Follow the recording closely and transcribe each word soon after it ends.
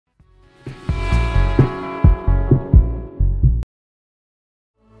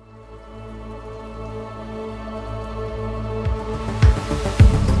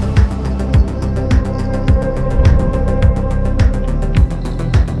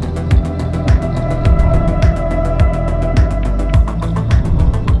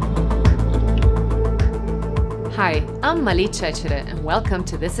I'm Malì Cecere, and welcome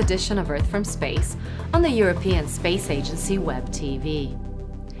to this edition of Earth from Space on the European Space Agency Web-TV.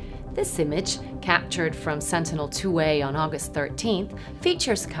 This image, captured from Sentinel-2A on August 13th,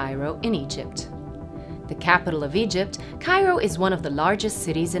 features Cairo in Egypt. The capital of Egypt, Cairo is one of the largest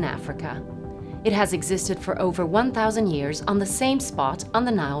cities in Africa. It has existed for over 1,000 years on the same spot on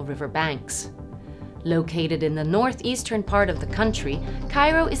the Nile River banks. Located in the northeastern part of the country,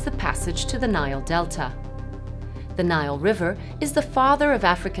 Cairo is the passage to the Nile Delta. The Nile River is the father of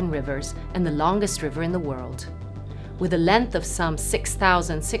African rivers and the longest river in the world. With a length of some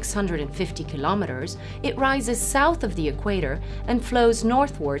 6,650 kilometers, it rises south of the equator and flows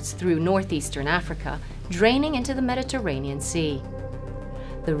northwards through northeastern Africa, draining into the Mediterranean Sea.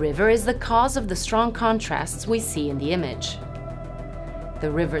 The river is the cause of the strong contrasts we see in the image.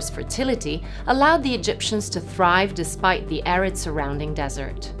 The river's fertility allowed the Egyptians to thrive despite the arid surrounding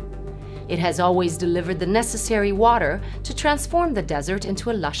desert. It has always delivered the necessary water to transform the desert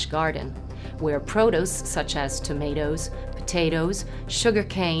into a lush garden, where produce such as tomatoes, potatoes,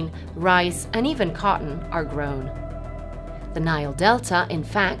 sugarcane, rice, and even cotton are grown. The Nile Delta, in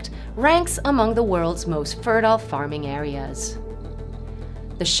fact, ranks among the world's most fertile farming areas.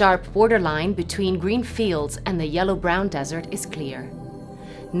 The sharp borderline between green fields and the yellow-brown desert is clear.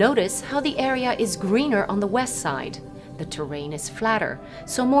 Notice how the area is greener on the west side. The terrain is flatter,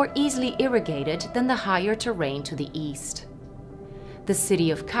 so more easily irrigated than the higher terrain to the east. The city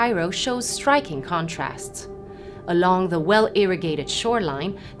of Cairo shows striking contrasts. Along the well-irrigated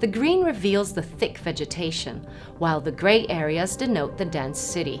shoreline, the green reveals the thick vegetation, while the gray areas denote the dense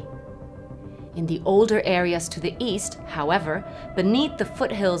city. In the older areas to the east, however, beneath the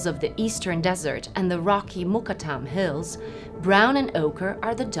foothills of the eastern desert and the rocky Muqattam hills, brown and ochre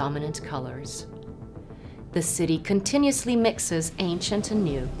are the dominant colors. The city continuously mixes ancient and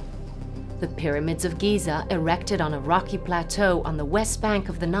new. The pyramids of Giza, erected on a rocky plateau on the west bank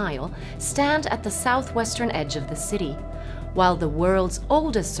of the Nile, stand at the southwestern edge of the city, while the world's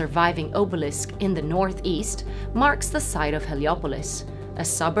oldest surviving obelisk in the northeast marks the site of Heliopolis, a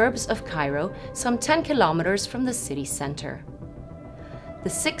suburb of Cairo some 10 kilometers from the city center. The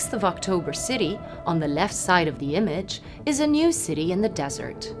 6th of October city, on the left side of the image, is a new city in the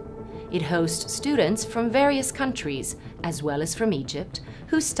desert. It hosts students from various countries, as well as from Egypt,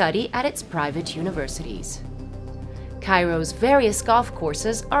 who study at its private universities. Cairo's various golf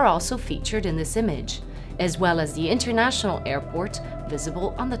courses are also featured in this image, as well as the international airport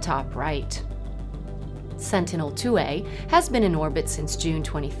visible on the top right. Sentinel-2A has been in orbit since June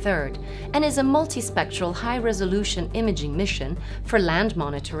 23rd and is a multispectral high-resolution imaging mission for land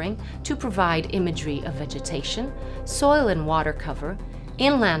monitoring to provide imagery of vegetation, soil and water cover,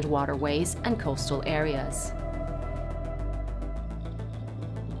 inland waterways, and coastal areas.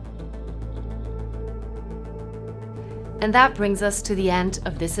 And that brings us to the end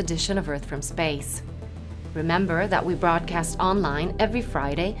of this edition of Earth from Space. Remember that we broadcast online every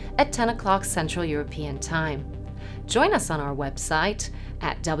Friday at 10 o'clock Central European Time. Join us on our website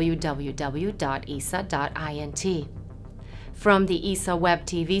at www.esa.int. From the ESA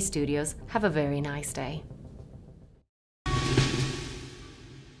Web-TV studios, have a very nice day.